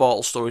 I love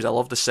bottle stories. I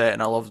love the set,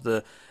 and I love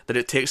that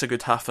it takes a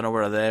good half an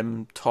hour of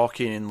them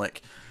talking and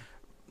like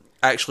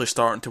actually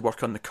starting to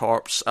work on the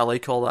corpse. I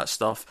like all that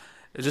stuff.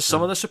 It's just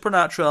some of the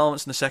supernatural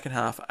elements in the second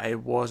half I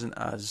wasn't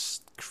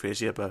as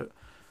crazy about.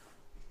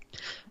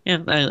 Yeah,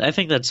 I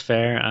think that's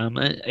fair.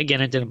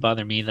 Again, it didn't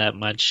bother me that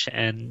much,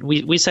 and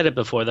we said it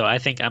before though. I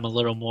think I'm a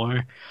little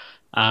more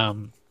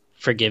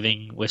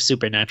forgiving with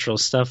supernatural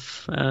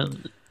stuff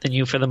than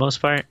you for the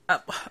most part.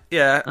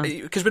 Yeah,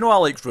 because we know I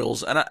like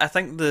rules, and I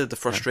think the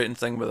frustrating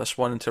thing with this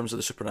one in terms of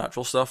the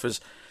supernatural stuff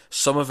is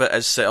some of it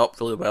is set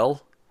up really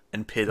well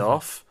and paid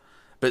off,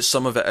 but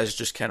some of it is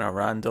just kind of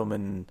random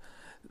and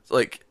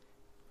like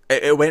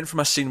it went from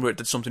a scene where it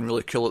did something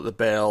really cool at the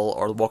bell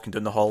or walking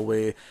down the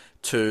hallway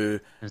to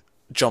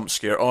jump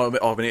scare. Oh,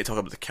 we need to talk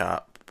about the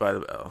cat. By the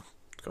way, oh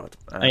god.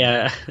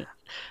 Yeah,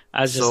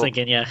 I was just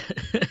thinking. Yeah.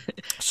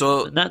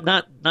 So not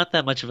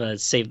that much of a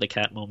save the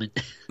cat moment.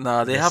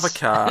 Nah, they have a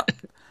cat,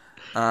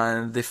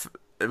 and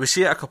we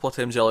see it a couple of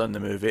times earlier in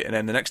the movie, and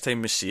then the next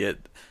time we see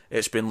it,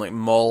 it's been like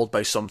mauled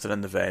by something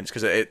in the vents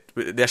because they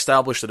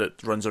established that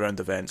it runs around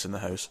the vents in the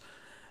house.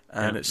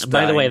 And it's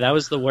by the way, that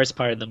was the worst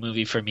part of the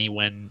movie for me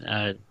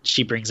when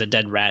she brings a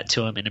dead rat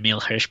to him and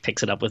Emil Hirsch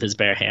picks it up with his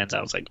bare hands.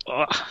 I was like,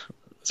 oh,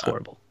 it's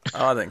horrible.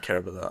 I didn't care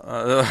about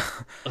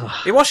that.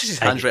 He washes his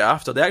hands right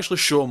after. They actually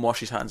show him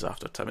wash his hands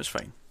after. Tim, it's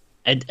fine.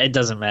 It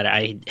doesn't matter.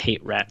 I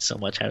hate rats so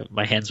much.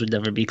 My hands would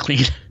never be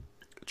clean.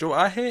 Joe,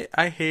 I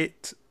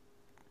hate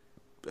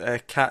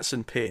cats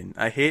in pain.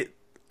 I hate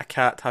a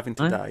cat having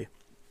to die.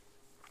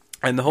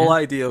 And the whole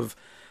idea of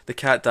the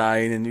cat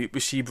dying, and we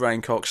see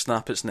Brian Cox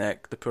snap its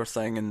neck, the poor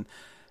thing, and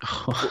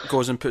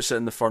goes and puts it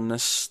in the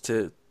furnace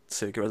to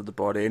get rid of the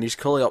body, and he's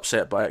clearly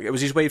upset by it. It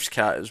was his wife's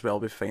cat as well,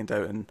 we find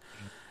out, and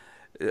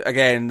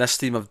again, this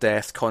theme of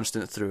death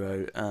constant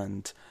throughout,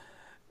 and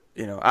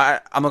you know,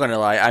 I'm not gonna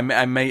lie, I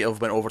might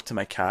have went over to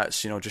my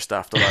cats, you know, just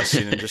after that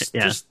scene, and just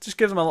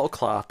give them a little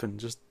clap, and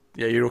just,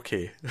 yeah, you're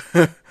okay.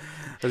 I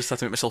just have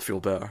to make myself feel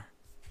better.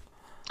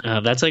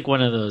 That's like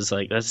one of those,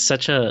 like, that's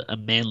such a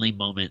manly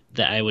moment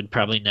that I would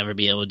probably never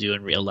be able to do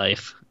in real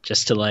life.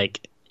 Just to,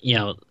 like, you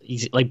know,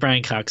 like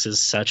Brian Cox is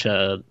such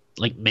a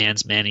like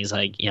man's man. He's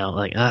like, you know,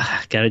 like,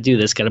 gotta do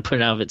this, gotta put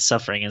it out of its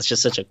suffering. And it's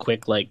just such a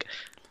quick like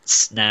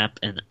snap,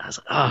 and I was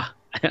like, I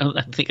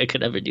don't think I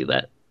could ever do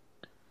that.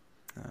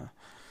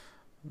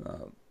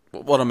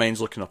 One of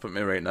mine's looking up at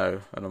me right now,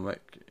 and I'm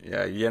like,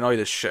 yeah, you annoy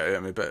the shit out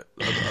of me, but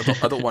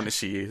I don't want to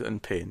see you in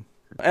pain.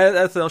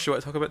 Anything else you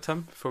want to talk about,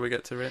 Tim, before we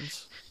get to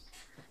ratings?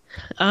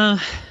 No,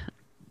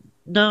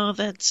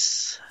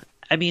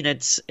 I mean,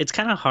 it's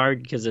kind of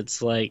hard because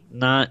it's like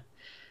not,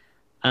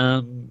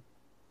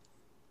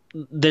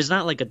 there's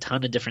not like a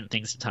ton of different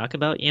things to talk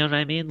about, you know what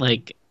I mean?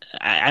 Like,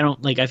 I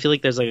don't, like, I feel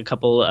like there's like a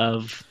couple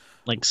of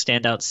like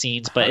standout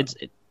scenes, but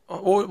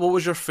what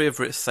was your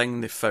favourite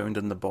thing they found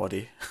in the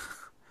body?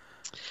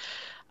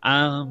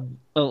 Well,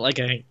 like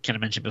I kind of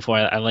mentioned before,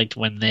 I liked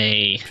when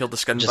they peeled the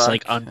skin just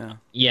back. Like and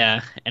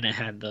it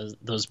had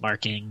those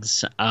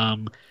markings.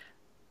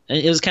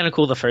 It was kind of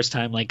cool the first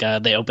time, like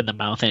they open the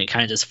mouth and it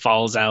kind of just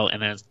falls out,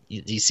 and then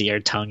you see her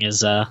tongue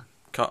is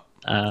cut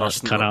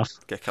off.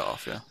 Get cut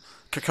off, yeah.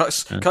 Cut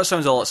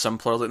sounds a lot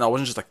simpler. Like, no, it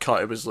wasn't just a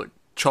cut; it was like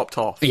chopped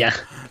off. Yeah,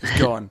 it's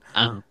gone.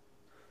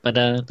 But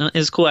no,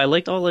 it's cool. I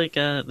liked all like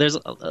there's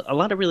a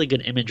lot of really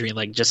good imagery,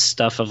 like just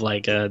stuff of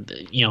like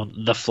you know,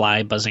 the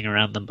fly buzzing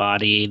around the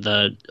body,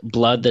 the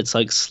blood that's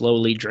like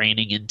slowly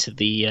draining into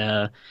the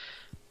I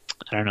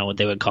don't know what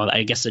they would call it.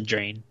 I guess a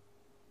drain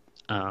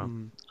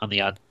on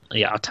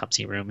the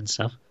autopsy room and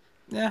stuff.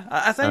 Yeah,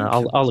 I think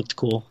all looked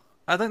cool.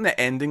 I think the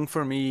ending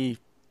for me,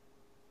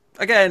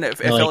 again, it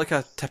felt like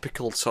a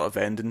typical sort of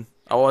ending.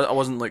 I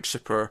wasn't like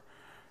super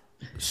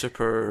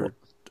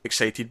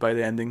excited by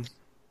the ending.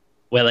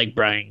 Well, like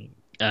Brian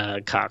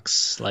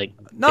Cox, like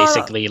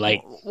basically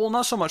like. Well,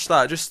 not so much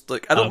that. Just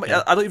like I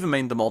don't even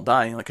mind them all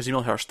dying, like because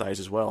Emil Hirsch dies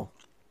as well.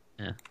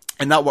 Yeah.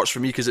 And that works for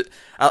me because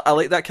I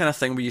like that kind of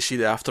thing where you see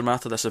the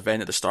aftermath of this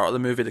event at the start of the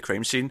movie, the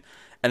crime scene,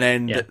 and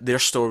then their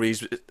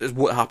stories is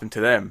what happened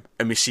to them,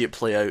 and we see it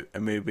play out,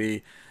 and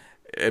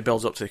it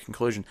builds up to the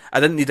conclusion. I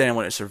didn't need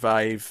anyone to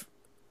survive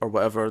or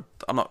whatever.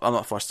 I'm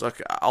not fussed.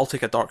 Like, I'll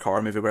take a dark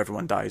horror movie where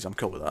everyone dies. I'm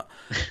cool with that.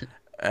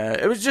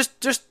 It was just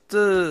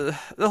the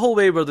whole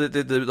way where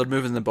they're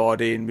moving the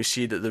body, and we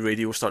see that the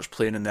radio starts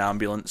playing in the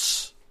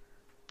ambulance.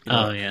 You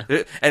know? Oh yeah,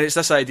 and it's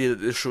this idea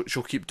that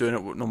she'll keep doing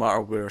it no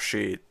matter where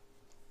she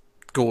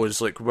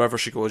goes. Like wherever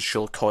she goes,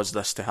 she'll cause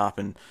this to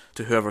happen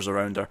to whoever's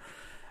around her.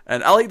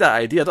 And I like that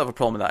idea. I don't have a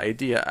problem with that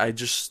idea. I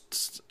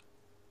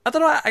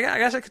don't know. I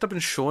guess it could have been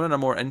shown in a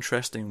more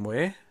interesting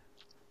way.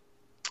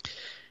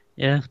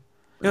 Yeah,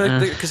 you know,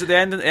 because at the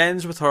end it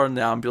ends with her in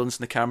the ambulance,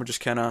 and the camera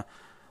just kind of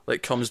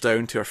like comes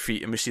down to her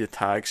feet, and we see the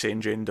tag saying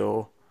Jane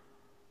Doe.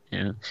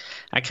 Yeah,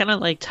 I kind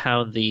of liked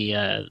how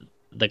the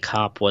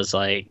cop was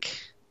like,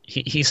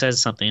 he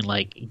says something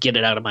like, "Get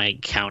it out of my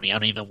county. I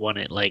don't even want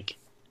it like,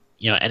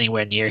 you know,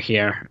 anywhere near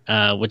here."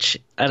 Which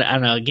I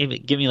don't know, give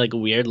me like a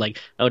weird like,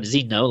 oh, does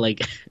he know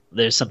like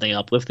there's something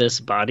up with this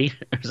body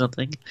or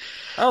something.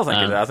 I don't think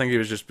he did. I think he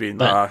was just being,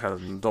 but- I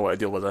don't want to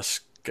deal with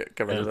this. Get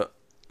rid of it.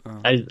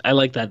 I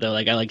like that though.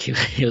 Like I like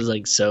he was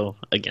like so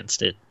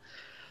against it.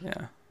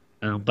 Yeah.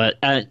 But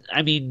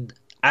I mean,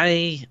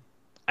 I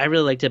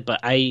really liked it, but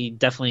I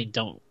definitely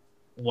don't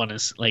want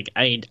to like.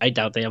 I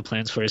doubt they have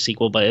plans for a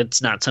sequel, but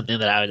it's not something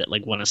that I would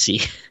like want to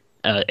see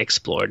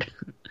explored.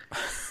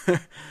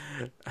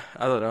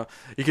 I don't know.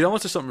 You could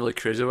almost do something really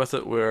crazy with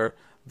it, where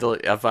they'll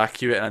like,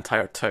 evacuate an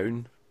entire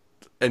town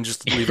and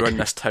just leave her in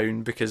this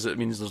town because it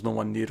means there's no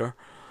one near her.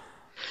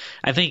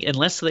 I think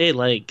unless they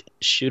like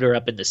shoot her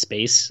up into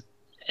space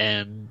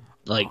and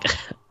like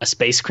a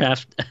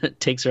spacecraft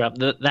takes her up,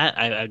 that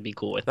I'd be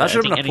cool with. That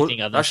should I have think been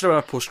anything that should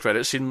have been a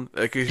post-credit scene.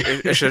 Like,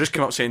 it should have just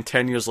come up saying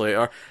 10 years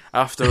later,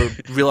 after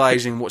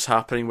realizing what's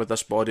happening with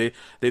this body,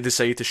 they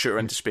decide to shoot her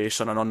into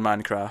space on an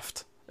unmanned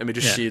craft, and we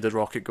just see the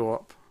rocket go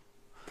up.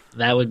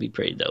 That would be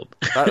pretty dope.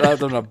 That'd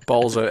been a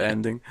balls out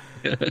ending.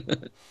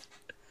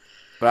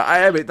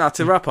 But now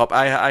to wrap up,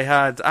 I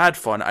had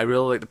fun. I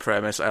really liked the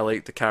premise. I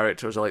liked the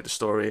characters. I liked the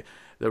story.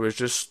 There was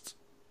just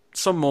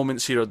some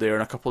moments here or there,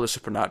 and a couple of the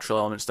supernatural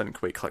elements didn't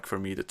quite click for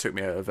me. That took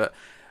me out of it,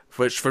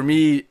 which for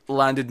me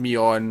landed me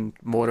on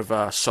more of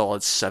a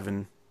solid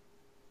 7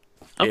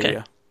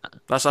 area.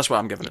 That's what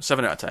I'm giving it.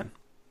 7 out of 10.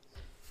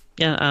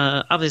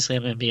 Yeah, obviously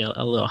I'm going to be a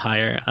little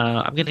higher.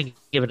 I'm going to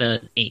give it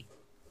an 8.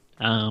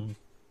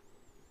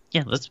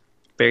 Yeah, that's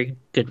very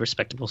good,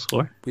 respectable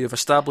score. We have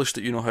established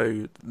that you know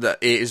how that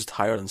 8 is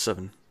higher than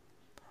 7.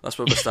 That's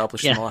what we've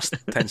established in the last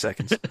 10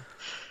 seconds.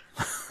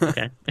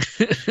 Okay.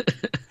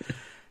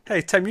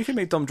 Hey, Tim, you can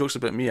make dumb jokes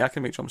about me. I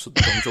can make dumb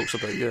jokes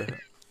about you.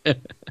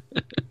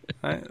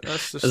 Right?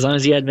 That's just... As long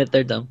as you admit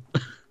they're dumb.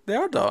 They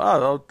are dumb.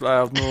 I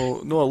have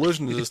no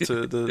illusions as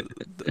to the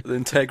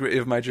integrity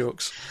of my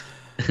jokes.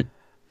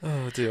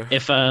 Oh dear.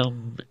 If I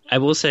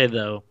will say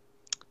though,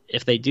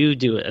 if they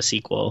do a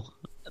sequel,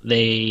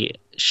 they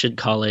should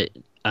call it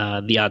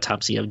The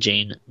Autopsy of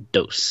Jane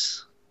Doe.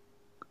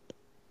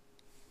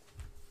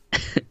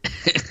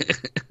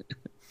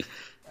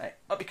 Right,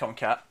 up you come,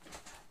 cat.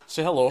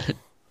 Say hello.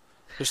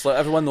 Just let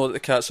everyone know that the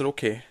cats are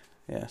okay.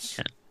 Yes.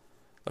 Yeah.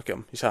 Look at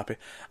him. He's happy.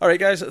 Alright,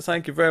 guys.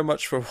 Thank you very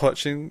much for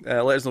watching.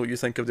 Let us know what you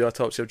think of The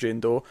Autopsy of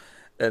Jane Doe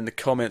in the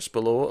comments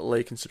below.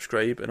 Like and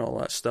subscribe and all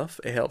that stuff.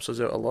 It helps us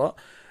out a lot.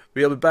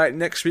 We'll be back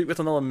next week with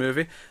another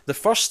movie. The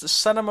first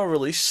cinema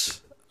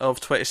release of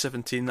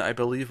 2017 that I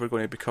believe we're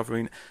going to be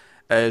covering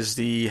is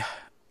the,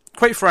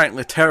 quite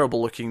frankly,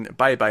 terrible looking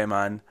Bye Bye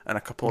Man in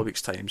a couple of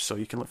weeks' time. So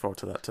you can look forward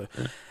to that too.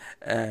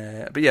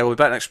 But yeah, we'll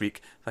be back next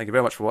week. Thank you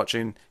very much for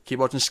watching. Keep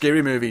watching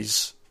scary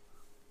movies.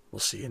 We'll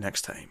see you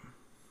next time.